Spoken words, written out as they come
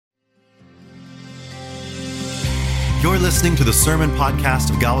You're listening to the Sermon Podcast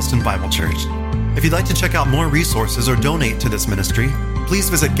of Galveston Bible Church. If you'd like to check out more resources or donate to this ministry, please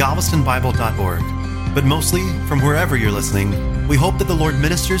visit galvestonbible.org. But mostly, from wherever you're listening, we hope that the Lord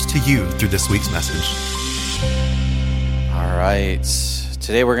ministers to you through this week's message. All right.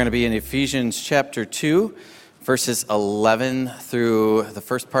 Today we're going to be in Ephesians chapter 2, verses 11 through the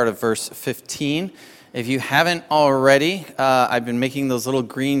first part of verse 15. If you haven't already, I've been making those little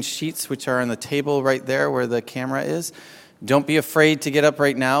green sheets, which are on the table right there where the camera is. Don't be afraid to get up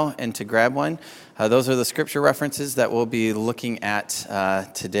right now and to grab one. Those are the scripture references that we'll be looking at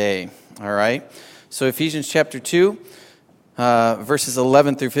today. All right. So Ephesians chapter 2, verses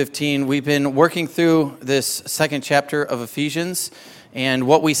 11 through 15. We've been working through this second chapter of Ephesians, and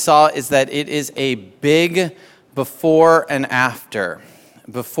what we saw is that it is a big before and after.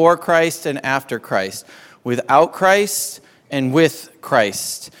 Before Christ and after Christ, without Christ and with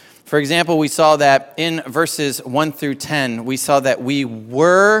Christ. For example, we saw that in verses 1 through 10, we saw that we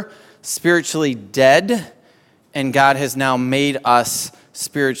were spiritually dead, and God has now made us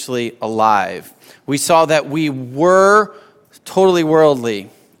spiritually alive. We saw that we were totally worldly,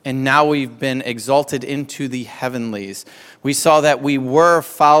 and now we've been exalted into the heavenlies. We saw that we were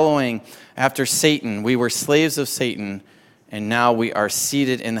following after Satan. We were slaves of Satan. And now we are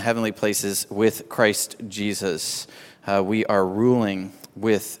seated in the heavenly places with Christ Jesus. We are ruling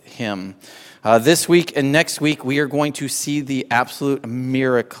with him. This week and next week, we are going to see the absolute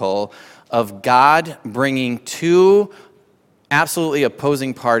miracle of God bringing two absolutely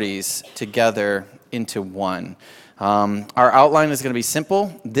opposing parties together into one. Our outline is going to be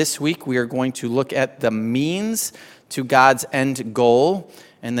simple. This week, we are going to look at the means to God's end goal.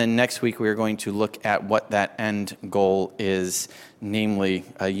 And then next week, we are going to look at what that end goal is, namely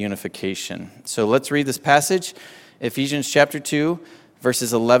a unification. So let's read this passage, Ephesians chapter 2,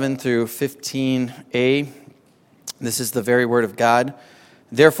 verses 11 through 15a. This is the very word of God.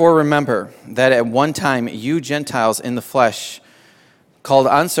 Therefore remember that at one time you Gentiles in the flesh, called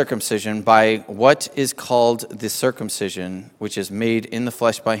uncircumcision by what is called the circumcision, which is made in the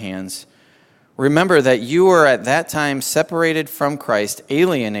flesh by hands, remember that you were at that time separated from Christ,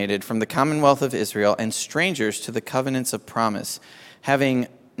 alienated from the commonwealth of Israel, and strangers to the covenants of promise, having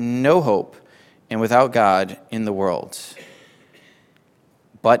no hope and without God in the world.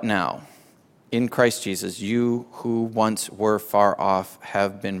 But now, in Christ Jesus, you who once were far off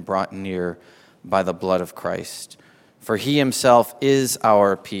have been brought near by the blood of Christ. For he himself is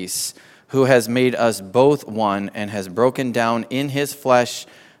our peace, who has made us both one and has broken down in his flesh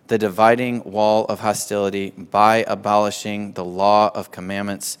the dividing wall of hostility by abolishing the law of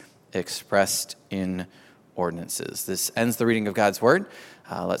commandments expressed in ordinances. This ends the reading of God's word.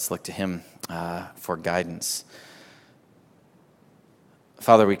 Let's look to him for guidance.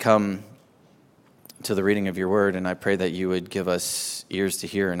 Father, we come to the reading of your word, and I pray that you would give us ears to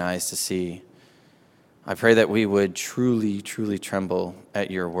hear and eyes to see. I pray that we would truly, truly tremble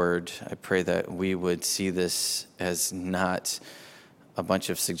at your word. I pray that we would see this as not a bunch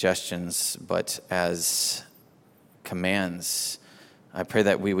of suggestions, but as commands. I pray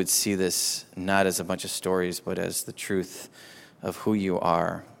that we would see this not as a bunch of stories, but as the truth of who you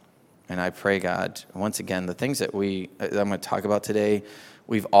are. And I pray, God, once again, the things that I'm going to talk about today,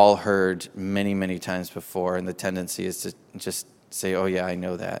 we've all heard many, many times before, and the tendency is to just say, oh yeah, I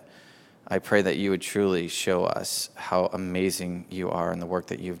know that. I pray that you would truly show us how amazing you are and the work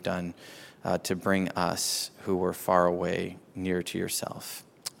that you've done to bring us who were far away near to yourself.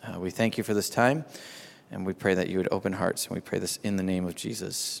 We thank you for this time, and we pray that you would open hearts, and we pray this in the name of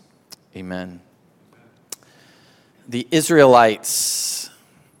Jesus. Amen. The Israelites,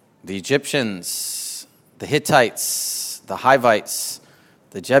 the Egyptians, the Hittites, the Hivites,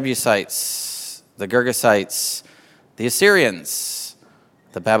 the Jebusites, the Girgasites, the Assyrians,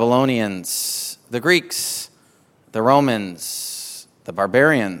 the Babylonians, the Greeks, the Romans, the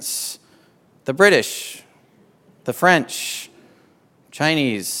barbarians, the British, the French,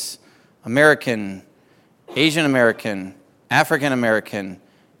 Chinese, American, Asian American, African American,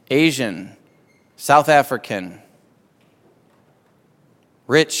 Asian, South African,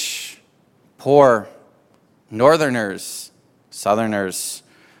 rich, poor, Northerners, Southerners,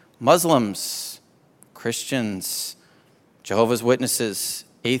 Muslims, Christians, Jehovah's Witnesses,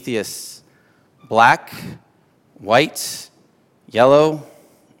 atheists, black, white, yellow,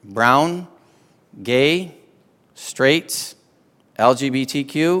 brown, gay, straight,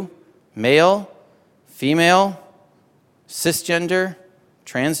 LGBTQ, male, female, cisgender,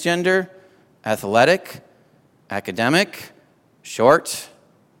 transgender, athletic, academic, short,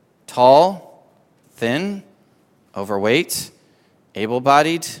 tall, thin, overweight,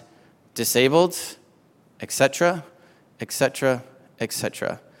 able-bodied, disabled, etc., etc.,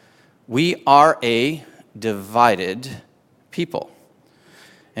 etc. We are a divided people.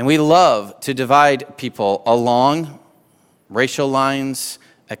 And we love to divide people along racial lines,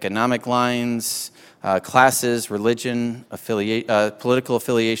 economic lines, classes, religion, political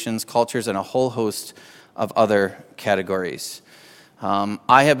affiliations, cultures, and a whole host of other categories.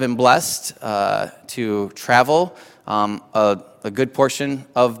 I have been blessed to travel a good portion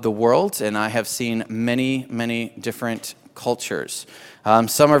of the world, and I have seen many, many different cultures.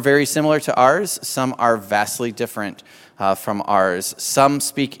 Some are very similar to ours. Some are vastly different from ours. Some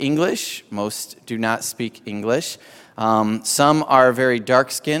speak English. Most do not speak English. Some are very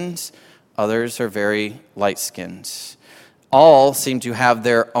dark-skinned. Others are very light-skinned. All seem to have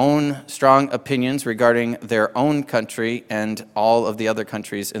their own strong opinions regarding their own country and all of the other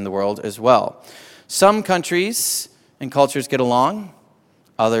countries in the world as well. Some countries and cultures get along.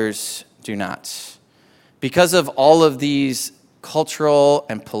 Others do not. Because of all of these cultural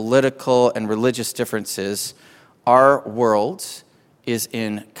and political and religious differences, our world is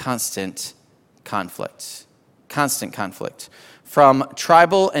in constant conflict. Constant conflict. From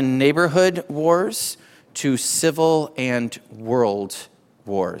tribal and neighborhood wars to civil and world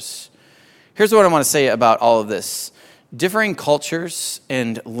wars. Here's what I want to say about all of this. Differing cultures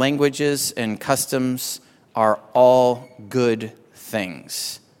and languages and customs are all good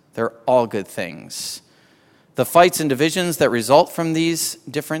things. They're all good things. The fights and divisions that result from these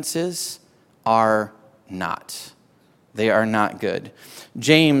differences are not. They are not good.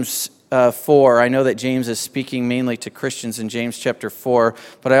 James 4, I know that James is speaking mainly to Christians in James chapter 4,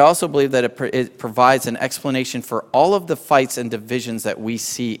 but I also believe that it provides an explanation for all of the fights and divisions that we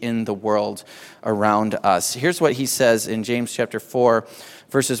see in the world around us. Here's what he says in James chapter 4,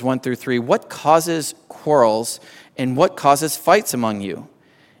 verses 1 through 3. What causes quarrels and what causes fights among you?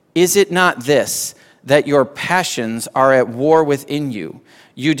 Is it not this, that your passions are at war within you?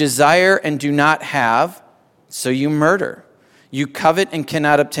 You desire and do not have, so you murder. You covet and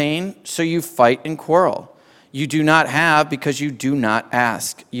cannot obtain, so you fight and quarrel. You do not have because you do not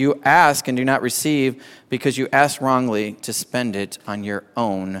ask. You ask and do not receive because you ask wrongly to spend it on your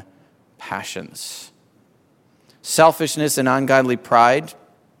own passions. Selfishness and ungodly pride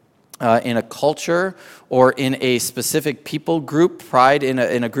in a culture or in a specific people group, pride in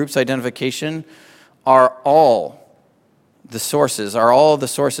a group's identification, are all the sources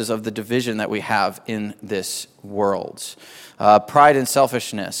of the division that we have in this world. Pride and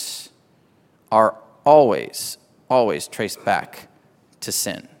selfishness are always traced back to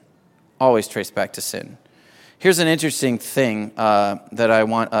sin. Always traced back to sin. Here's an interesting thing that I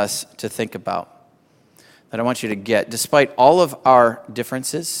want us to think about, that I want you to get. Despite all of our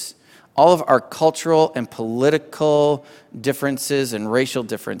differences, all of our cultural and political differences and racial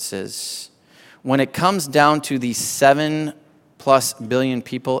differences, when it comes down to the 7+ billion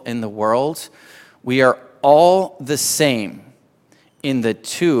people in the world, we are all the same in the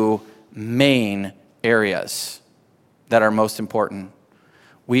two main areas that are most important.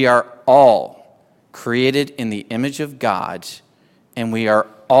 We are all created in the image of God, and we are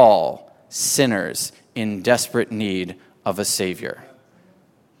all sinners in desperate need of a Savior.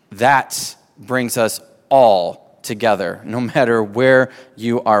 That brings us all together, no matter where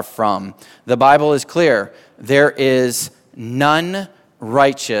you are from. The Bible is clear. There is none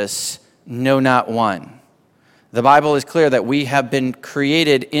righteous, no, not one. The Bible is clear that we have been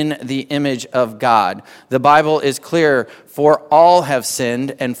created in the image of God. The Bible is clear, for all have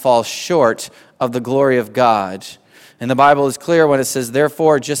sinned and fall short of the glory of God. And the Bible is clear when it says,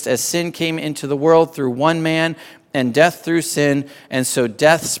 therefore, just as sin came into the world through one man, and death through sin, and so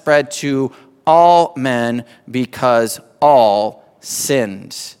death spread to all men because all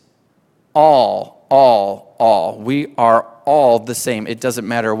sinned. All. We are all the same. It doesn't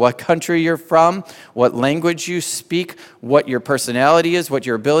matter what country you're from, what language you speak, what your personality is, what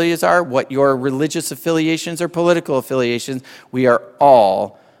your abilities are, what your religious affiliations or political affiliations. We are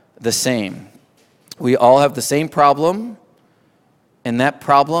all the same. We all have the same problem, and that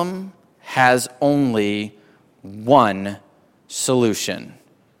problem has only one solution.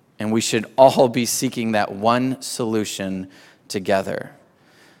 And we should all be seeking that one solution together.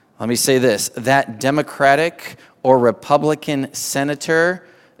 Let me say this, that Democratic or Republican senator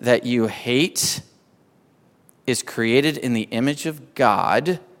that you hate is created in the image of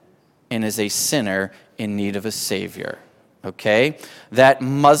God and is a sinner in need of a Savior, okay? That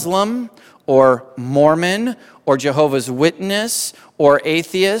Muslim or Mormon or Jehovah's Witness or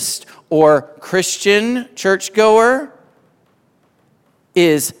atheist or Christian churchgoer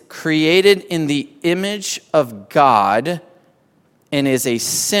is created in the image of God and is a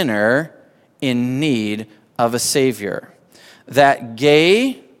sinner in need of a Savior. That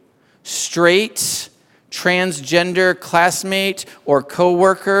gay, straight, transgender classmate or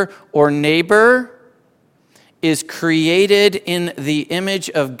coworker or neighbor is created in the image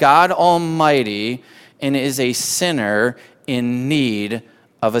of God Almighty and is a sinner in need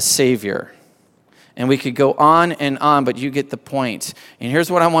of a Savior. And we could go on, but you get the point. And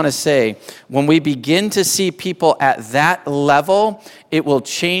here's what I want to say. When we begin to see people at that level, it will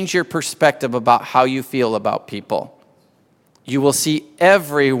change your perspective about how you feel about people. You will see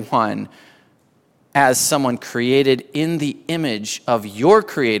everyone as someone created in the image of your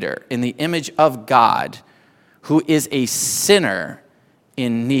Creator, in the image of God, who is a sinner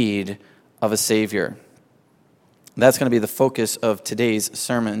in need of a Savior. That's going to be the focus of today's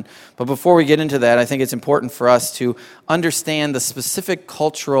sermon. But before we get into that, I think it's important for us to understand the specific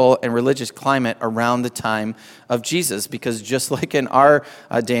cultural and religious climate around the time of Jesus, because just like in our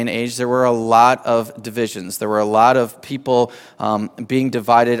day and age, there were a lot of divisions. There were a lot of people being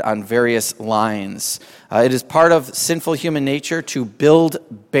divided on various lines. It is part of sinful human nature to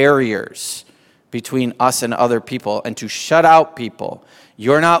build barriers between us and other people and to shut out people.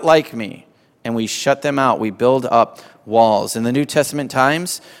 You're not like me. And we shut them out. We build up walls. In the New Testament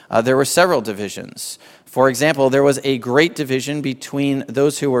times, there were several divisions. For example, there was a great division between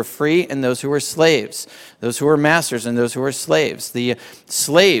those who were free and those who were slaves, those who were masters and those who were slaves. The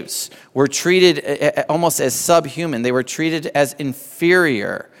slaves were treated almost as subhuman. They were treated as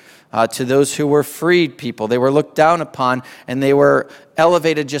inferior to those who were freed people. They were looked down upon, and they were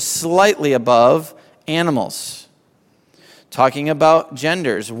elevated just slightly above animals. Talking about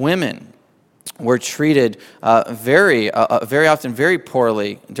genders, women were treated very often very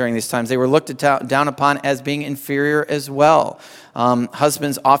poorly during these times. They were looked down upon as being inferior as well.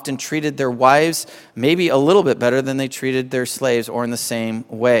 Husbands often treated their wives maybe a little bit better than they treated their slaves, or in the same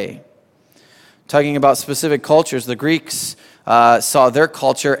way. Talking about specific cultures, the Greeks saw their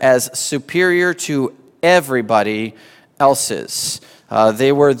culture as superior to everybody else's.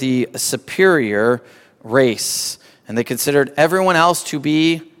 They were the superior race, and they considered everyone else to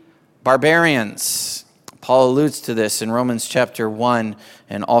be barbarians. Paul alludes to this in Romans chapter 1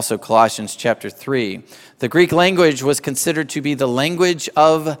 and also Colossians chapter 3. The Greek language was considered to be the language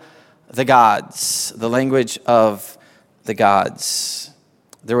of the gods. The language of the gods.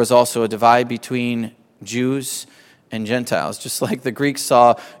 There was also a divide between Jews and Gentiles. Just like the Greeks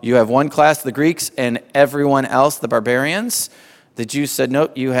saw, you have one class, the Greeks, and everyone else, the barbarians. The Jews said,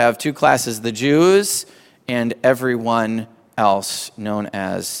 nope, you have two classes, the Jews and everyone else, known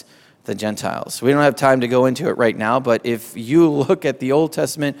as the Gentiles. We don't have time to go into it right now, but if you look at the Old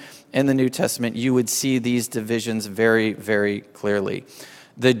Testament and the New Testament, you would see these divisions very, very clearly.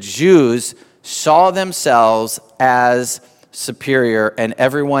 The Jews saw themselves as superior and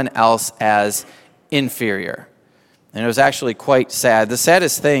everyone else as inferior. And it was actually quite sad. The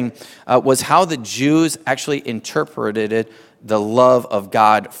saddest thing was how the Jews actually interpreted the love of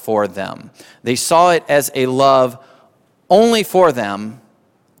God for them. They saw it as a love only for them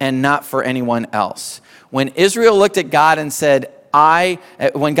and not for anyone else. When Israel looked at God and said,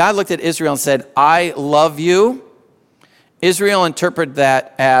 when God looked at Israel and said, I love you, Israel interpreted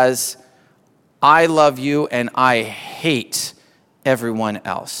that as, I love you and I hate everyone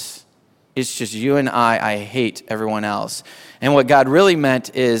else. It's just you and I hate everyone else. And what God really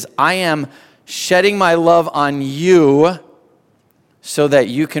meant is, I am shedding my love on you so that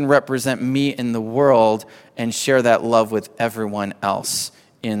you can represent me in the world and share that love with everyone else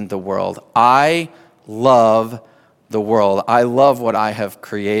in the world. I love the world. I love what I have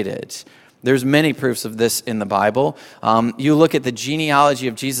created. There's many proofs of this in the Bible. You look at the genealogy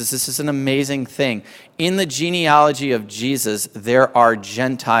of Jesus. This is an amazing thing. In the genealogy of Jesus, there are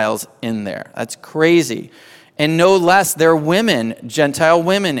Gentiles in there. That's crazy. And no less, there are women, Gentile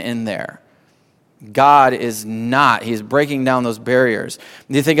women in there. God is not. He's breaking down those barriers.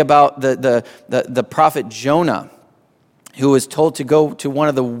 You think about the prophet Jonah, who was told to go to one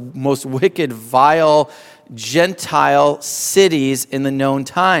of the most wicked, vile Gentile cities in the known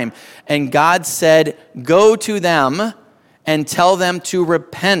time. And God said, go to them and tell them to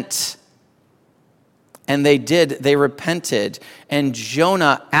repent. And they did. They repented. And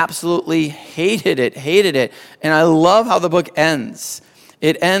Jonah absolutely hated it. And I love how the book ends.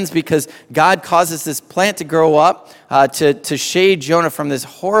 It ends because God causes this plant to grow up to shade Jonah from this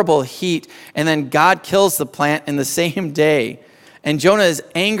horrible heat, and then God kills the plant in the same day. And Jonah is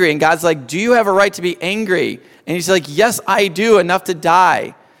angry, and God's like, do you have a right to be angry? And he's like, yes, I do, enough to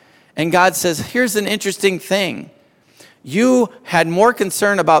die. And God says, here's an interesting thing. You had more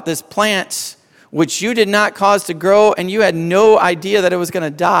concern about this plant, which you did not cause to grow, and you had no idea that it was going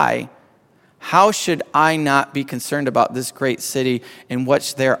to die. How should I not be concerned about this great city in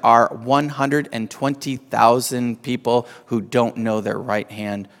which there are 120,000 people who don't know their right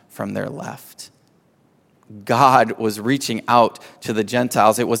hand from their left? God was reaching out to the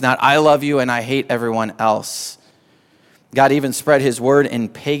Gentiles. It was not, I love you and I hate everyone else. God even spread his word in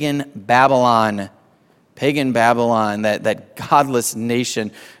pagan Babylon, that godless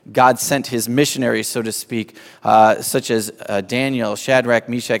nation. God sent his missionaries, so to speak, such as Daniel, Shadrach,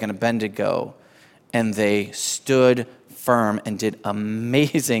 Meshach, and Abednego, and they stood firm and did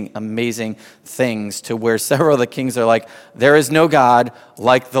amazing, amazing things to where several of the kings are like, there is no God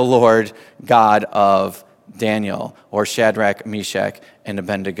like the Lord God of Daniel, or Shadrach, Meshach, and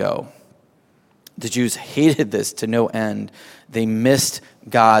Abednego. The Jews hated this to no end. They missed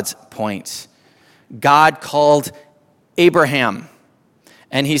God's point. God called Abraham,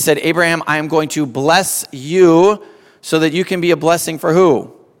 and he said, Abraham, I am going to bless you so that you can be a blessing for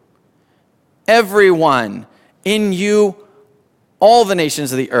who? Everyone. In you, all the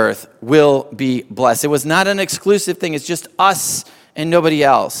nations of the earth will be blessed. It was not an exclusive thing. It's just us and nobody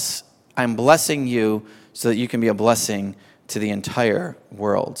else. I'm blessing you so that you can be a blessing to the entire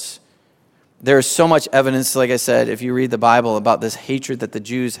world. There's so much evidence, like I said, if you read the Bible, about this hatred that the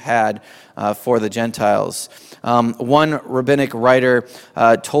Jews had for the Gentiles. One rabbinic writer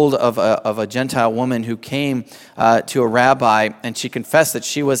told of a Gentile woman who came to a rabbi, and she confessed that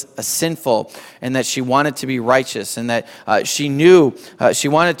she was sinful and that she wanted to be righteous, and that she knew she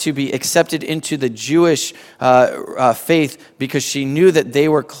wanted to be accepted into the Jewish faith because she knew that they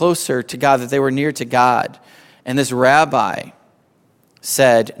were closer to God, that they were near to God. And this rabbi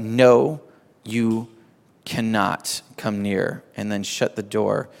said, no, you cannot come near, and then shut the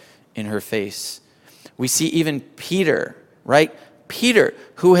door in her face. We see even Peter, right? Peter,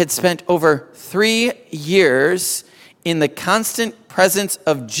 who had spent over 3 years in the constant presence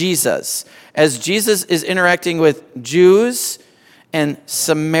of Jesus, as Jesus is interacting with Jews and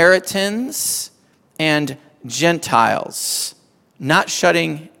Samaritans and Gentiles, not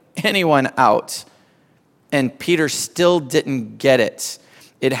shutting anyone out. And Peter still didn't get it.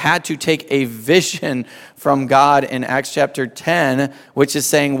 It had to take a vision from God in Acts chapter 10, which is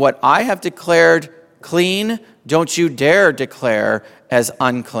saying, what I have declared clean, don't you dare declare as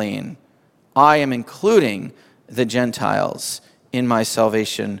unclean. I am including the Gentiles in my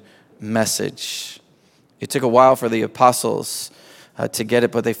salvation message. It took a while for the apostles to get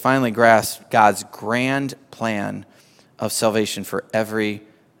it, but they finally grasped God's grand plan of salvation for every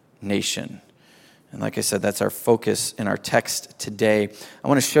nation. And like I said, that's our focus in our text today. I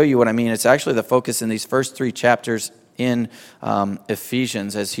want to show you what I mean. It's actually the focus in these first 3 chapters in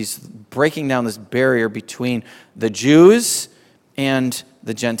Ephesians, as he's breaking down this barrier between the Jews and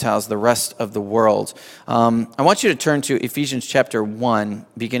the Gentiles, the rest of the world. I want you to turn to Ephesians chapter 1,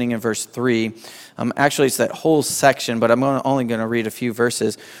 beginning in verse 3. Actually, it's that whole section, but I'm only going to read a few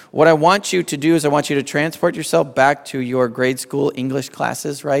verses. What I want you to do is I want you to transport yourself back to your grade school English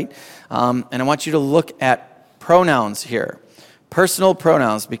classes, right? And I want you to look at pronouns here, personal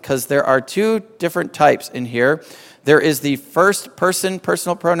pronouns, because there are 2 different types in here. There is the first person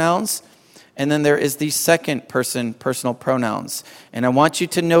personal pronouns, and then there is the second person personal pronouns. And I want you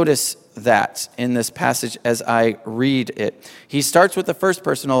to notice that in this passage as I read it. He starts with the first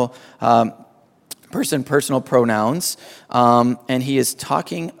personal personal pronouns, and he is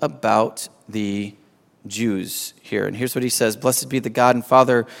talking about the Jews here. And here's what he says: Blessed be the God and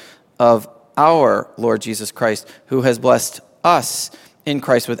Father of our Lord Jesus Christ, who has blessed us in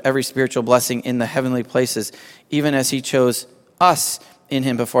Christ with every spiritual blessing in the heavenly places, even as he chose us in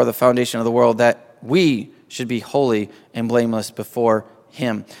him before the foundation of the world, that we should be holy and blameless before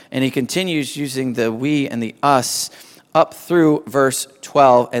him. And he continues using the we and the us up through verse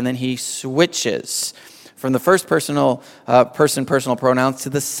 12, and then he switches from the first personal pronouns to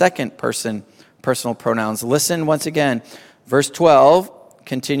the second person personal pronouns. Listen once again. Verse 12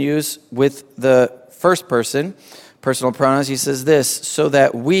 continues with the first person personal pronouns. He says this: so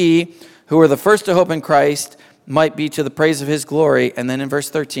that we, who are the first to hope in Christ, might be to the praise of his glory. And then in verse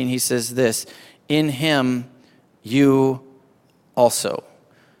 13 he says this: in him you also,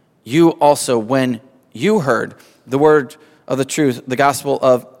 when you heard the word of the truth, the gospel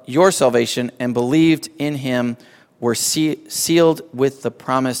of your salvation, and believed in him, were sealed with the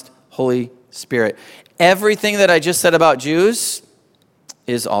promised Holy Spirit. Everything that I just said about Jews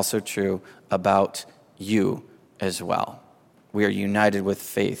is also true about you as well. We are united with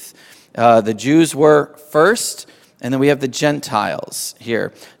faith. The Jews were first, and then we have the Gentiles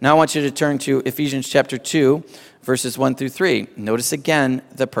here. Now I want you to turn to Ephesians chapter 2, verses 1 through 3. Notice again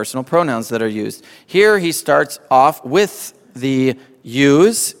the personal pronouns that are used. Here he starts off with the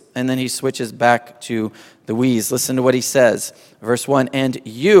yous and then he switches back to the we's. Listen to what he says. Verse 1, and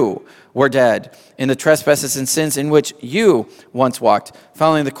you were dead in the trespasses and sins in which you once walked,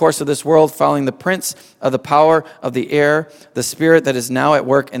 following the course of this world, following the prince of the power of the air, the spirit that is now at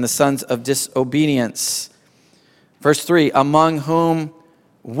work in the sons of disobedience. Verse 3, among whom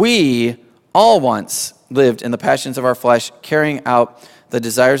we all once lived in the passions of our flesh, carrying out the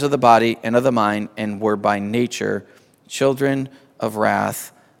desires of the body and of the mind, and were by nature children of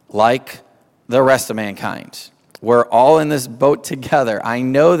wrath, like the rest of mankind. We're all in this boat together. I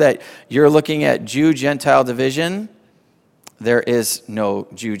know that you're looking at Jew-Gentile division. There is no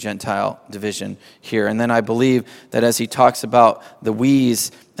Jew-Gentile division here. And then I believe that as he talks about the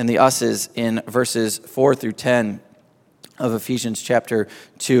we's and the us's in verses 4 through 10 of Ephesians chapter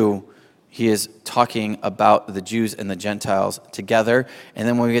 2, he is talking about the Jews and the Gentiles together. And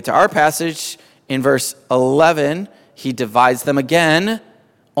then when we get to our passage in verse 11, he divides them again,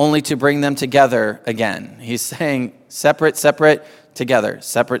 only to bring them together again. He's saying separate, separate, together.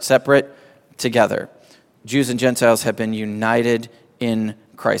 Separate, separate, together. Jews and Gentiles have been united in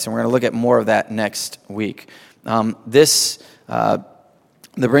Christ. And we're going to look at more of that next week. The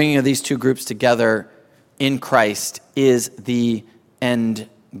bringing of these two groups together in Christ is the end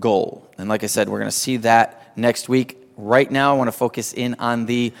goal. And like I said, we're going to see that next week. Right now, I want to focus in on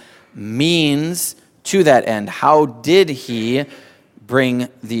the means to that end. How did he bring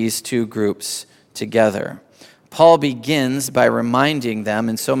these two groups together? Paul begins by reminding them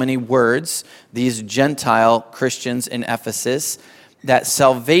in so many words, these Gentile Christians in Ephesus, that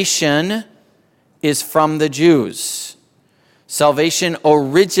salvation is from the Jews. Salvation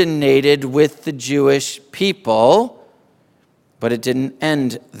originated with the Jewish people, but it didn't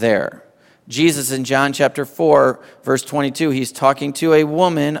end there. Jesus in John chapter 4, verse 22, he's talking to a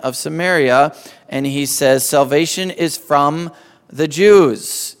woman of Samaria, and he says, salvation is from the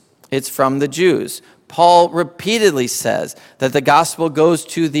Jews. It's from the Jews. Paul repeatedly says that the gospel goes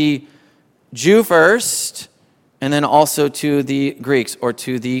to the Jew first, and then also to the Greeks or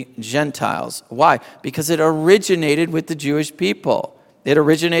to the Gentiles. Why? Because it originated with the Jewish people. It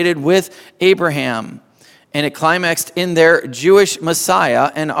originated with Abraham. And it climaxed in their Jewish Messiah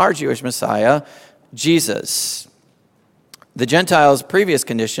and our Jewish Messiah, Jesus. The Gentiles' previous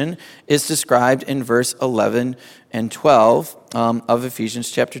condition is described in verse 11 and 12 of Ephesians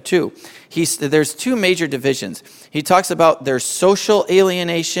chapter 2. There's two major divisions. He talks about their social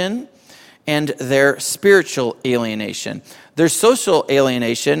alienation and their spiritual alienation. Their social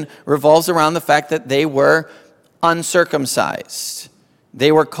alienation revolves around the fact that they were uncircumcised.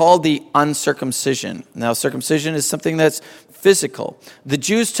 They were called the uncircumcision. Now, circumcision is something that's physical. The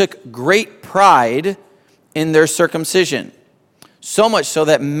Jews took great pride in their circumcision, so much so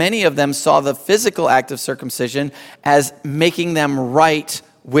that many of them saw the physical act of circumcision as making them right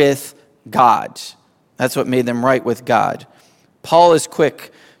with God. That's what made them right with God. Paul is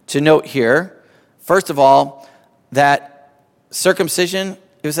quick to note here, first of all, that circumcision,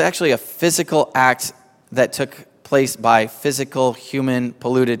 it was actually a physical act that took place by physical, human,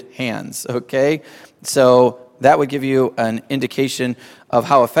 polluted hands, okay? So that would give you an indication of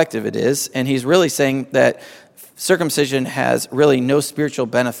how effective it is. And he's really saying that circumcision has really no spiritual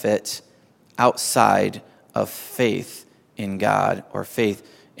benefit outside of faith in God or faith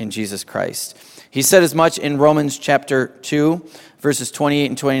in Jesus Christ. He said as much in Romans chapter 2, verses 28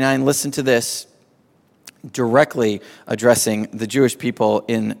 and 29. Listen to this, directly addressing the Jewish people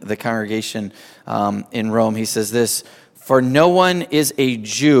in the congregation in Rome. He says this, for no one is a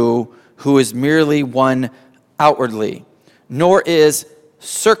Jew who is merely one outwardly, nor is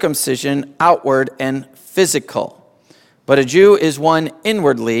circumcision outward and physical. But a Jew is one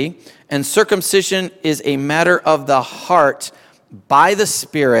inwardly, and circumcision is a matter of the heart by the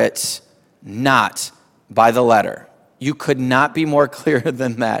Spirit, not by the letter. You could not be more clear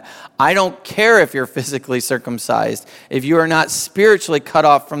than that. I don't care if you're physically circumcised. If you are not spiritually cut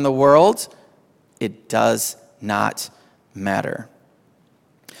off from the world, it does not matter.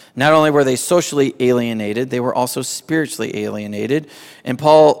 Not only were they socially alienated, they were also spiritually alienated. And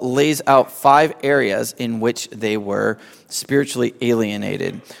Paul lays out 5 areas in which they were spiritually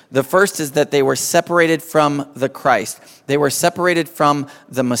alienated. The first is that they were separated from the Christ. They were separated from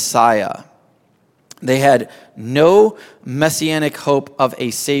the Messiah. They had no messianic hope of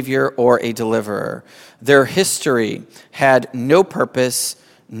a Savior or a deliverer. Their history had no purpose,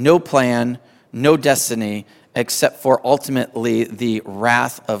 no plan, no destiny, except for ultimately the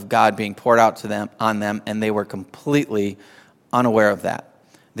wrath of God being poured out to them on them, and they were completely unaware of that.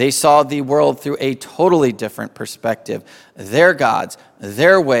 They saw the world through a totally different perspective. Their gods,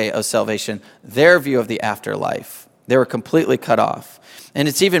 their way of salvation, their view of the afterlife. They were completely cut off. And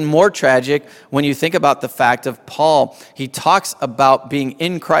it's even more tragic when you think about the fact of Paul. He talks about being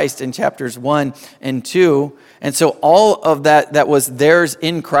in Christ in chapters 1 and 2. And so all of that was theirs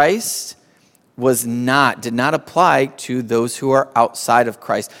in Christ did not apply to those who are outside of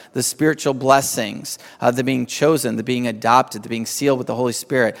Christ. The spiritual blessings, the being chosen, the being adopted, the being sealed with the Holy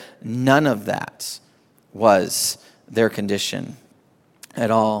Spirit, none of that was their condition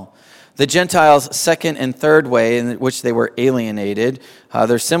at all. The Gentiles' second and third way in which they were alienated,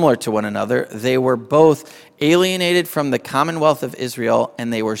 they're similar to one another. They were both alienated from the commonwealth of Israel,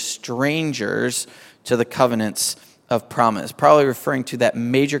 and they were strangers to the covenants of promise. Probably referring to that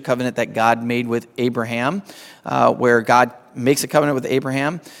major covenant that God made with Abraham, where God makes a covenant with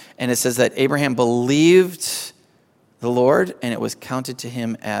Abraham, and it says that Abraham believed the Lord, and it was counted to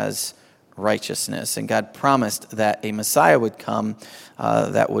him as righteousness. And God promised that a Messiah would come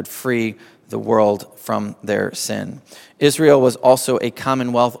that would free the world from their sin. Israel was also a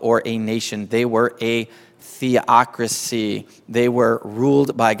commonwealth or a nation. They were a theocracy. They were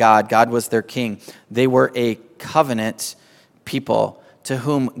ruled by God. God was their king. They were a covenant people to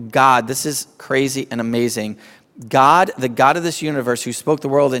whom God, this is crazy and amazing, God, the God of this universe who spoke the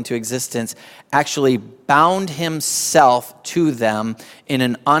world into existence, actually bound himself to them in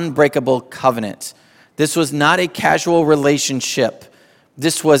an unbreakable covenant. This was not a casual relationship.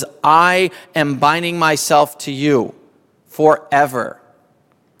 This was, I am binding myself to you forever.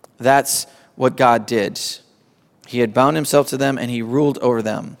 That's what God did. He had bound himself to them and he ruled over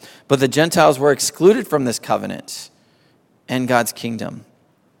them. But the Gentiles were excluded from this covenant and God's kingdom.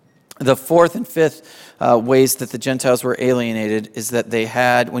 The fourth and fifth ways that the Gentiles were alienated is that they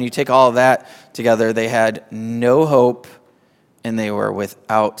had, when you take all of that together, they had no hope and they were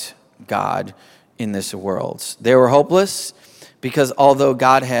without God in this world. They were hopeless because although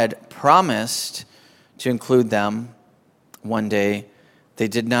God had promised to include them one day, they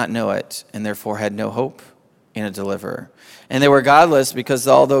did not know it and therefore had no hope in a deliverer. And they were godless because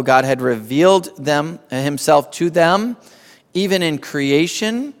although God had revealed himself to them, even in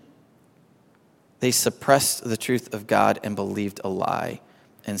creation, they suppressed the truth of God and believed a lie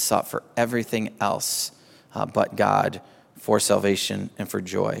and sought for everything else but God for salvation and for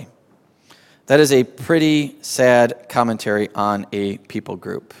joy. That is a pretty sad commentary on a people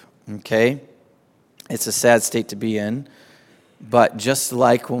group, okay? It's a sad state to be in, but just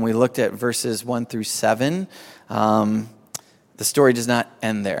like when we looked at verses 1 through 7, the story does not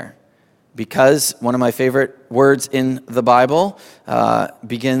end there. Because one of my favorite words in the Bible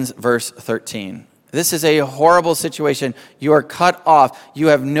begins verse 13. This is a horrible situation. You are cut off. You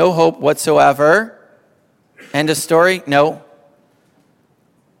have no hope whatsoever. End of story? No.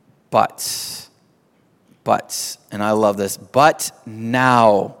 But, and I love this, but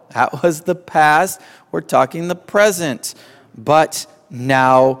now. That was the past. We're talking the present. But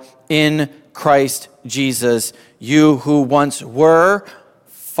now in Christ Jesus, you who once were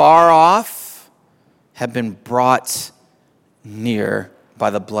far off have been brought near by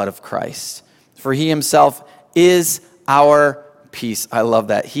the blood of Christ. For he himself is our peace. I love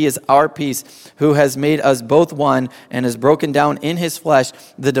that. He is our peace, who has made us both one and has broken down in his flesh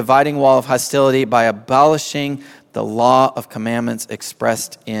the dividing wall of hostility by abolishing the law of commandments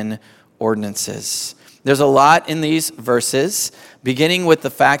expressed in ordinances. There's a lot in these verses, beginning with the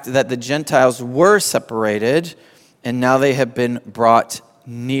fact that the Gentiles were separated and now they have been brought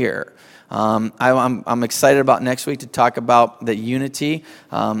near. I'm excited about next week to talk about the unity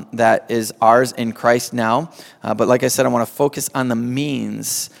that is ours in Christ now. But like I said, I want to focus on the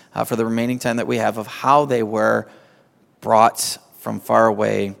means for the remaining time that we have of how they were brought from far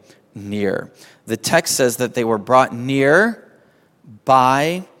away near. The text says that they were brought near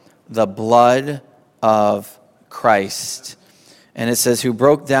by the blood of Christ. And it says, who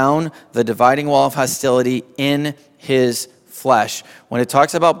broke down the dividing wall of hostility in his flesh. When it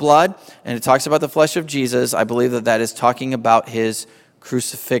talks about blood and it talks about the flesh of Jesus, I believe that is talking about his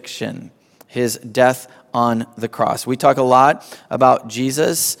crucifixion, his death on the cross. We talk a lot about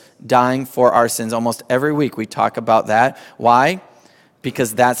Jesus dying for our sins. Almost every week we talk about that. Why?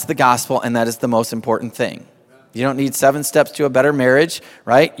 Because that's the gospel and that is the most important thing. You don't need 7 steps to a better marriage,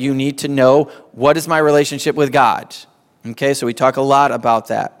 right? You need to know, what is my relationship with God? Okay, so we talk a lot about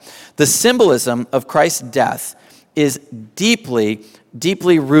that. The symbolism of Christ's death is deeply,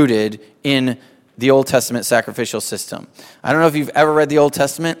 deeply rooted in the Old Testament sacrificial system. I don't know if you've ever read the Old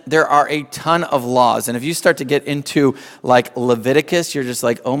Testament. There are a ton of laws. And if you start to get into like Leviticus, you're just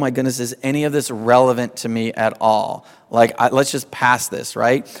like, oh my goodness, is any of this relevant to me at all? Let's just pass this,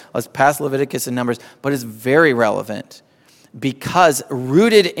 right? Let's pass Leviticus and Numbers. But it's very relevant. because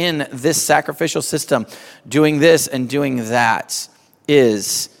rooted in this sacrificial system, doing this and doing that,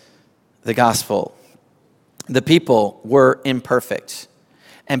 is the gospel. The people were imperfect.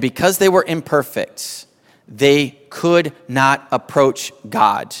 And because they were imperfect, they could not approach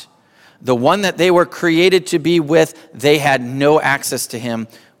God. The one that they were created to be with, they had no access to him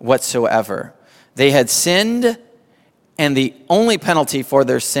whatsoever. They had sinned, and the only penalty for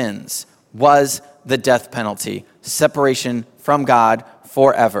their sins was the death penalty, separation from God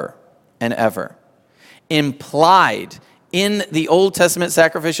forever and ever. Implied in the Old Testament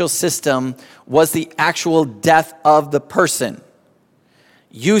sacrificial system was the actual death of the person.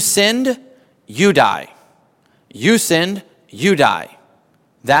 You sinned, you die. You sinned, you die.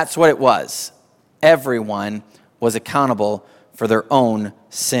 That's what it was. Everyone was accountable for their own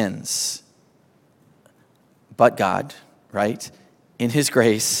sins. But God, right, in his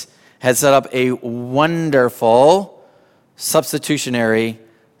grace, had set up a wonderful substitutionary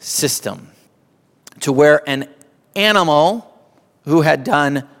system to where an animal who had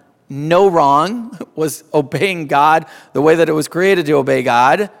done no wrong, was obeying God the way that it was created to obey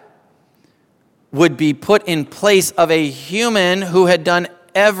God, would be put in place of a human who had done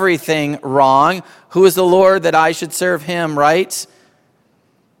everything wrong. Who is the Lord that I should serve him, right?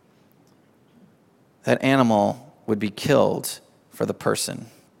 That animal would be killed for the person.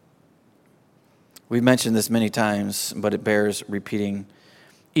 We've mentioned this many times, but it bears repeating.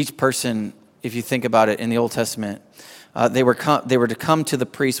 Each person, if you think about it, in the Old Testament, they were to come to the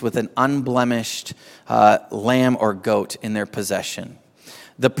priest with an unblemished lamb or goat in their possession.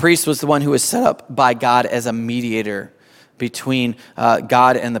 The priest was the one who was set up by God as a mediator between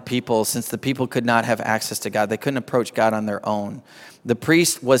God and the people, since the people could not have access to God. They couldn't approach God on their own. The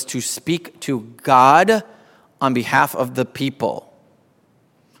priest was to speak to God on behalf of the people.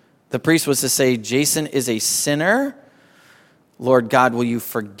 The priest was to say, Jason is a sinner. Lord God, will you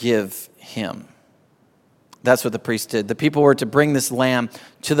forgive him? That's what the priest did. The people were to bring this lamb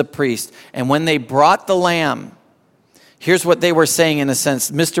to the priest. And when they brought the lamb, here's what they were saying in a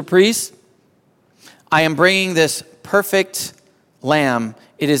sense. Mr. Priest, I am bringing this perfect lamb.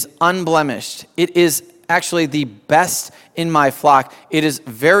 It is unblemished. It is actually the best in my flock. It is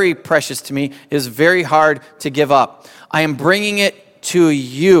very precious to me. It is very hard to give up. I am bringing it to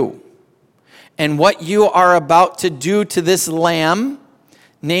you. And what you are about to do to this lamb,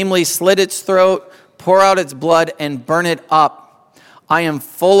 namely slit its throat, pour out its blood, and burn it up, I am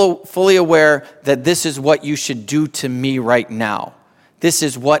fully aware that this is what you should do to me right now. This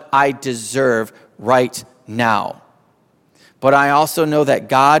is what I deserve right now. But I also know that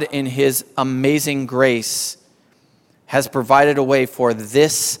God, in his amazing grace, has provided a way for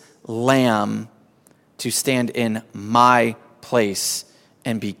this lamb to stand in my place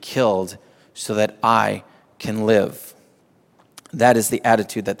and be killed so that I can live. That is the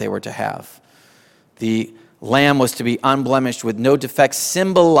attitude that they were to have. The lamb was to be unblemished with no defects,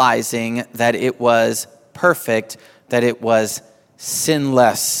 symbolizing that it was perfect, that it was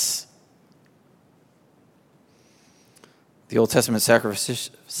sinless. The Old Testament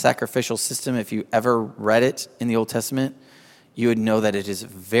sacrificial system, if you ever read it in the Old Testament, you would know that it is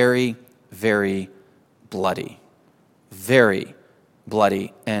very, very bloody. Very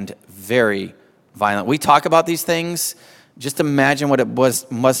bloody and very violent. We talk about these things. Just imagine what it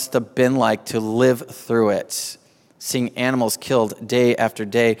must have been like to live through it, seeing animals killed day after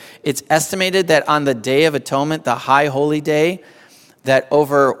day. It's estimated that on the Day of Atonement, the High Holy Day, that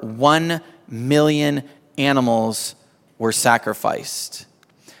over 1 million animals were sacrificed.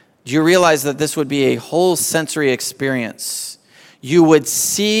 Do you realize that this would be a whole sensory experience? You would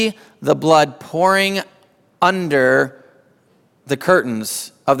see the blood pouring under the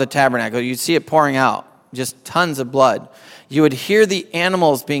curtains of the tabernacle. You'd see it pouring out, just tons of blood. You would hear the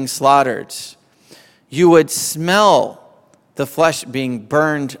animals being slaughtered. You would smell the flesh being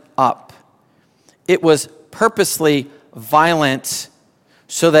burned up. It was purposely violent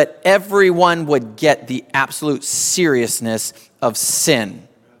so that everyone would get the absolute seriousness of sin.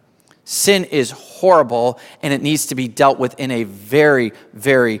 Sin is horrible, and it needs to be dealt with in a very,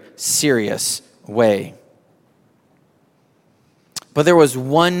 very serious way. But there was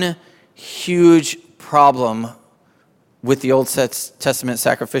one huge problem with the Old Testament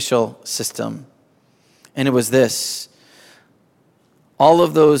sacrificial system, and it was this. All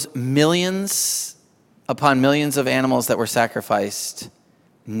of those millions upon millions of animals that were sacrificed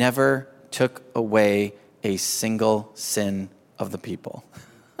never took away a single sin of the people.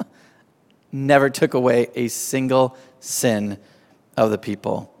 Never took away a single sin of the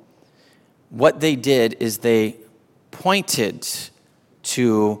people. What they did is they pointed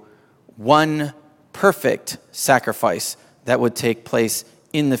to one perfect sacrifice, that would take place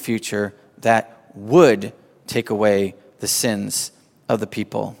in the future that would take away the sins of the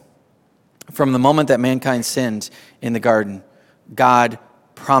people. From the moment that mankind sinned in the garden, God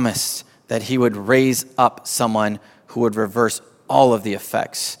promised that he would raise up someone who would reverse all of the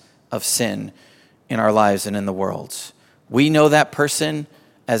effects of sin in our lives and in the world. We know that person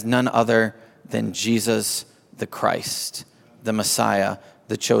as none other than Jesus the Christ, the Messiah,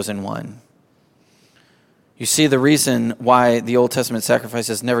 the chosen one. You see, the reason why the Old Testament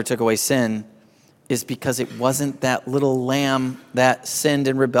sacrifices never took away sin is because it wasn't that little lamb that sinned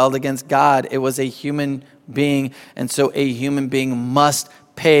and rebelled against God. It was a human being, and so a human being must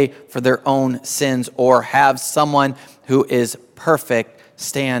pay for their own sins or have someone who is perfect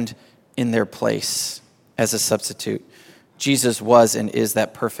stand in their place as a substitute. Jesus was and is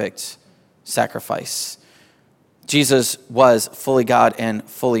that perfect sacrifice. Jesus was fully God and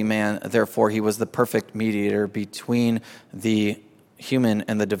fully man. Therefore, he was the perfect mediator between the human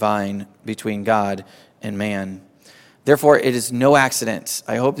and the divine, between God and man. Therefore, it is no accident.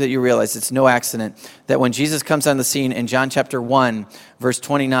 I hope that you realize it's no accident that when Jesus comes on the scene in John chapter 1, verse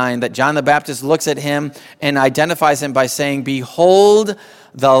 29, that John the Baptist looks at him and identifies him by saying, "Behold,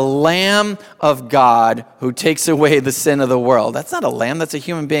 the Lamb of God who takes away the sin of the world." That's not a lamb, that's a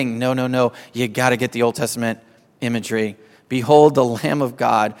human being. No. You got to get the Old Testament imagery. Behold, the Lamb of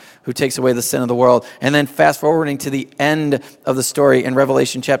God who takes away the sin of the world. And then fast forwarding to the end of the story in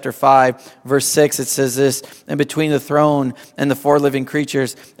Revelation chapter 5, verse 6, it says this, "And between the throne and the four living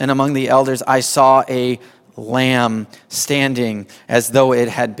creatures and among the elders, I saw a lamb standing as though it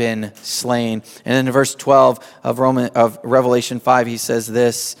had been slain." And then in verse 12 of Revelation 5, he says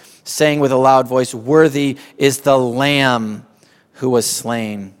this, saying with a loud voice, "Worthy is the Lamb who was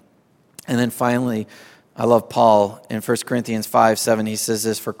slain." And then finally, I love Paul in 1 Corinthians 5:7. He says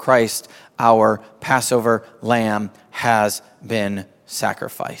this, "For Christ, our Passover lamb, has been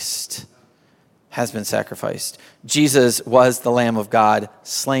sacrificed." Has been sacrificed. Jesus was the Lamb of God,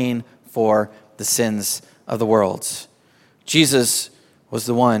 slain for the sins of the world. Jesus was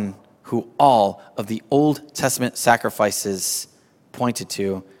the one who all of the Old Testament sacrifices pointed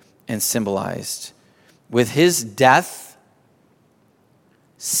to and symbolized. With his death,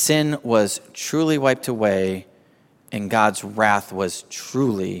 sin was truly wiped away, and God's wrath was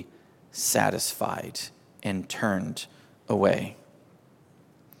truly satisfied and turned away.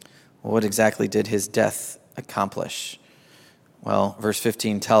 Well, what exactly did his death accomplish? Well, verse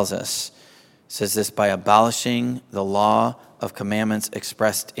 15 tells us, it says this, "By abolishing the law of commandments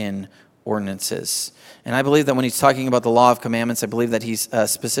expressed in ordinances." And I believe that when he's talking about the law of commandments, I believe that he's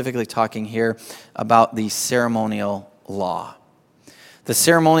specifically talking here about the ceremonial law. The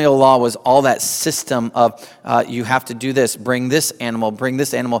ceremonial law was all that system of you have to do this, bring this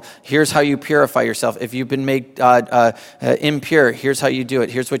animal, here's how you purify yourself. If you've been made impure, here's how you do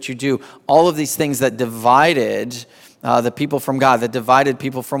it, here's what you do. All of these things that divided the people from God, that divided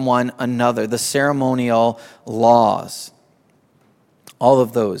people from one another, the ceremonial laws, all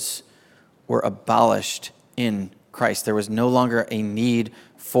of those were abolished in Christ. There was no longer a need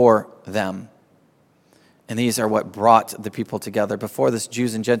for them. And these are what brought the people together. Before this,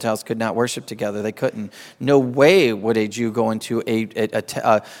 Jews and Gentiles could not worship together. They couldn't. No way would a Jew go into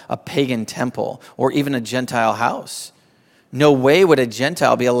a pagan temple or even a Gentile house. No way would a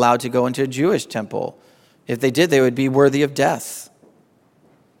Gentile be allowed to go into a Jewish temple. If they did, they would be worthy of death.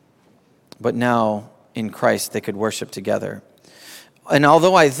 But now, in Christ, they could worship together. And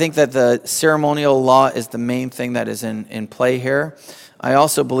although I think that the ceremonial law is the main thing that is in play here, I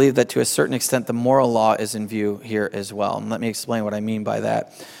also believe that to a certain extent the moral law is in view here as well. And let me explain what I mean by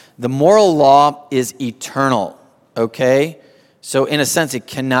that. The moral law is eternal, okay? So in a sense, it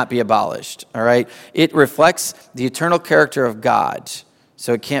cannot be abolished, all right? It reflects the eternal character of God,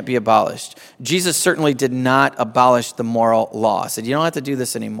 so it can't be abolished. Jesus certainly did not abolish the moral law. He said, you don't have to do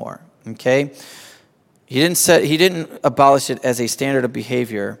this anymore, okay? He didn't abolish it as a standard of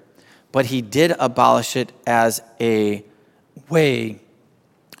behavior, but he did abolish it as a way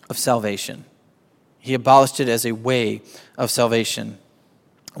of salvation. He abolished it as a way of salvation.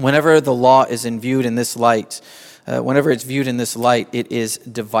 Whenever the law is viewed in this light, it is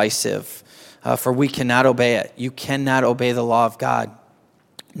divisive. For we cannot obey it. You cannot obey the law of God,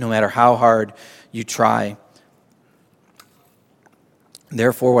 no matter how hard you try.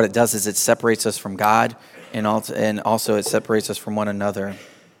 Therefore, what it does is it separates us from God, and also it separates us from one another.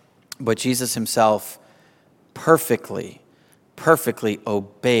 But Jesus himself perfectly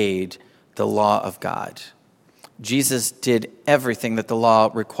obeyed the law of God. Jesus did everything that the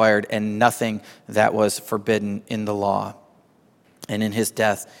law required and nothing that was forbidden in the law. And in his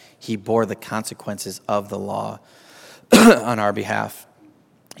death, he bore the consequences of the law. on our behalf.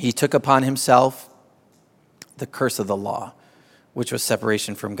 He took upon himself the curse of the law, which was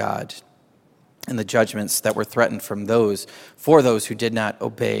separation from God, and the judgments that were threatened for those who did not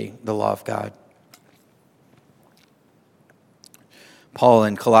obey the law of God. Paul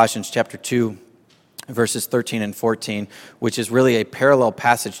in Colossians chapter 2, verses 13 and 14, which is really a parallel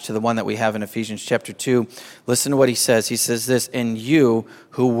passage to the one that we have in Ephesians chapter 2. Listen to what he says. He says this, "And you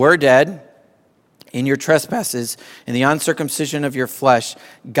who were dead in your trespasses, in the uncircumcision of your flesh,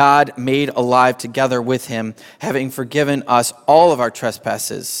 God made alive together with him, having forgiven us all of our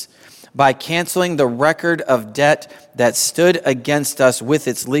trespasses, by canceling the record of debt that stood against us with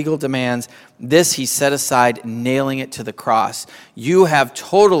its legal demands. This he set aside, nailing it to the cross." You have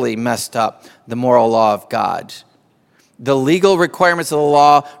totally messed up the moral law of God. The legal requirements of the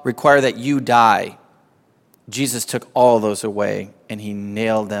law require that you die. Jesus took all those away, and he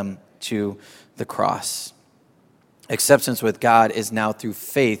nailed them to the cross. Acceptance with God is now through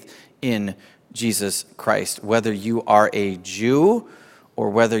faith in Jesus Christ, whether you are a Jew or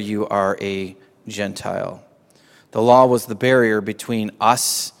whether you are a Gentile. The law was the barrier between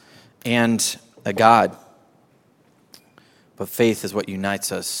us and a God. But faith is what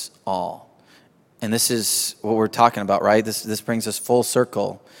unites us all. And this is what we're talking about, right? This brings us full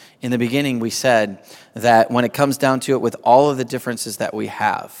circle. In the beginning, we said that when it comes down to it, with all of the differences that we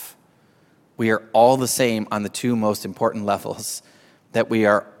have, we are all the same on the two most important levels, that we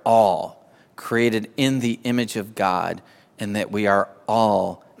are all created in the image of God, and that we are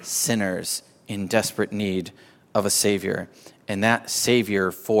all sinners in desperate need of a Savior. And that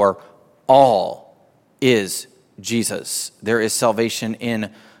Savior for all is Jesus. There is salvation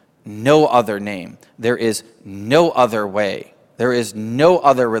in no other name. There is no other way. There is no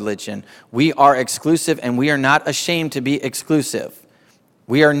other religion. We are exclusive, and we are not ashamed to be exclusive.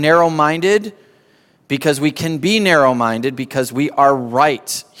 We are narrow-minded because we can be narrow-minded because we are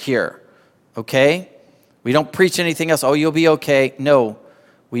right here, okay? We don't preach anything else. Oh, you'll be okay. No,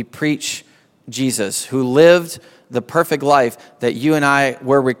 we preach Jesus, who lived the perfect life that you and I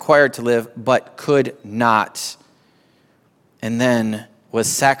were required to live but could not, and then was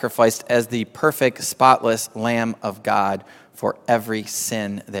sacrificed as the perfect, spotless Lamb of God for every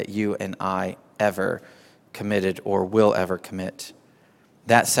sin that you and I ever committed or will ever commit.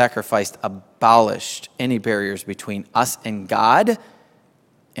 That sacrifice abolished any barriers between us and God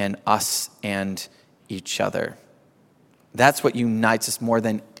and us and each other. That's what unites us more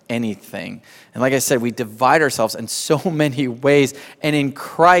than anything. And like I said, we divide ourselves in so many ways. And in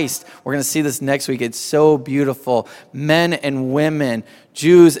Christ, we're going to see this next week. It's so beautiful. Men and women,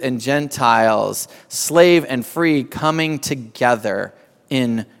 Jews and Gentiles, slave and free, coming together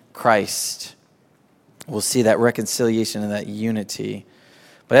in Christ. We'll see that reconciliation and that unity.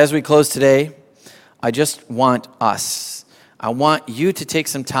 But as we close today, I just want I want you to take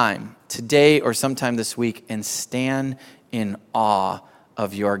some time today or sometime this week and stand in awe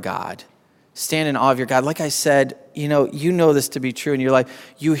of your God. Stand in awe of your God. Like I said, you know this to be true in your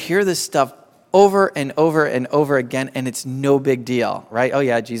life. You hear this stuff over and over and over again, and it's no big deal, right? Oh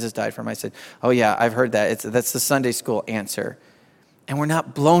yeah, Jesus died for my sin. Oh yeah, I've heard that. That's the Sunday school answer. And we're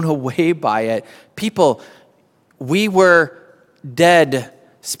not blown away by it. People, we were dead,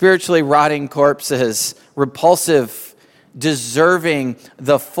 spiritually rotting corpses, repulsive, deserving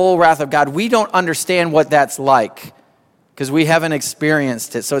the full wrath of God. We don't understand what that's like because we haven't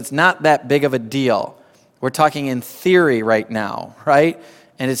experienced it. So it's not that big of a deal. We're talking in theory right now, right?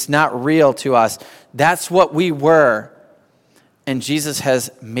 And it's not real to us. That's what we were. And Jesus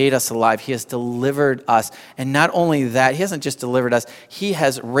has made us alive. He has delivered us. And not only that, he hasn't just delivered us. He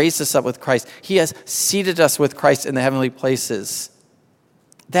has raised us up with Christ. He has seated us with Christ in the heavenly places.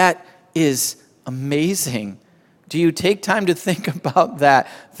 That is amazing. Do you take time to think about that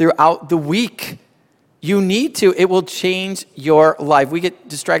throughout the week? You need to. It will change your life. We get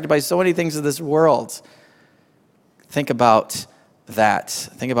distracted by so many things of this world. Think about that.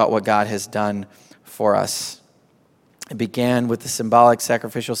 Think about what God has done for us. It began with the symbolic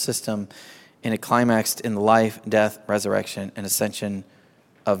sacrificial system, and it climaxed in the life, death, resurrection, and ascension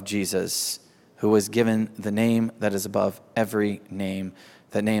of Jesus, who was given the name that is above every name,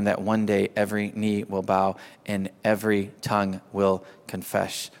 the name that one day every knee will bow and every tongue will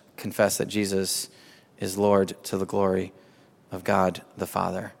confess that Jesus is Lord, to the glory of God the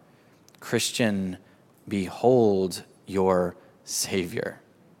Father. Christian, behold your Savior.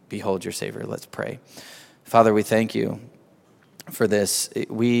 Behold your Savior. Let's pray. Father, we thank you for this.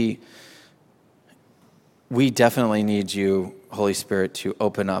 We definitely need you, Holy Spirit, to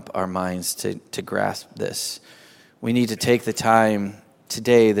open up our minds to grasp this. We need to take the time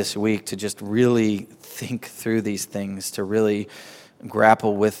today, this week, to just really think through these things, to really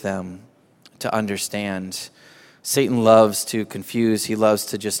grapple with them, to understand. Satan loves to confuse. He loves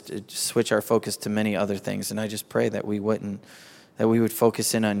to just switch our focus to many other things. And I just pray that we wouldn't, that we would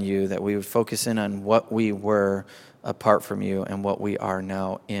focus in on you, that we would focus in on what we were apart from you and what we are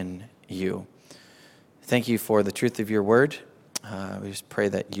now in you. Thank you for the truth of your word. We just pray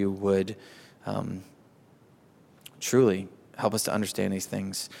that you would truly help us to understand these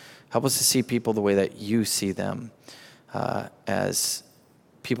things. Help us to see people the way that you see them, as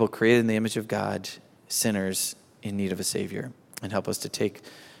people created in the image of God, sinners in need of a Savior. And help us to take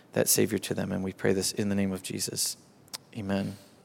that Savior to them. And we pray this in the name of Jesus. Amen.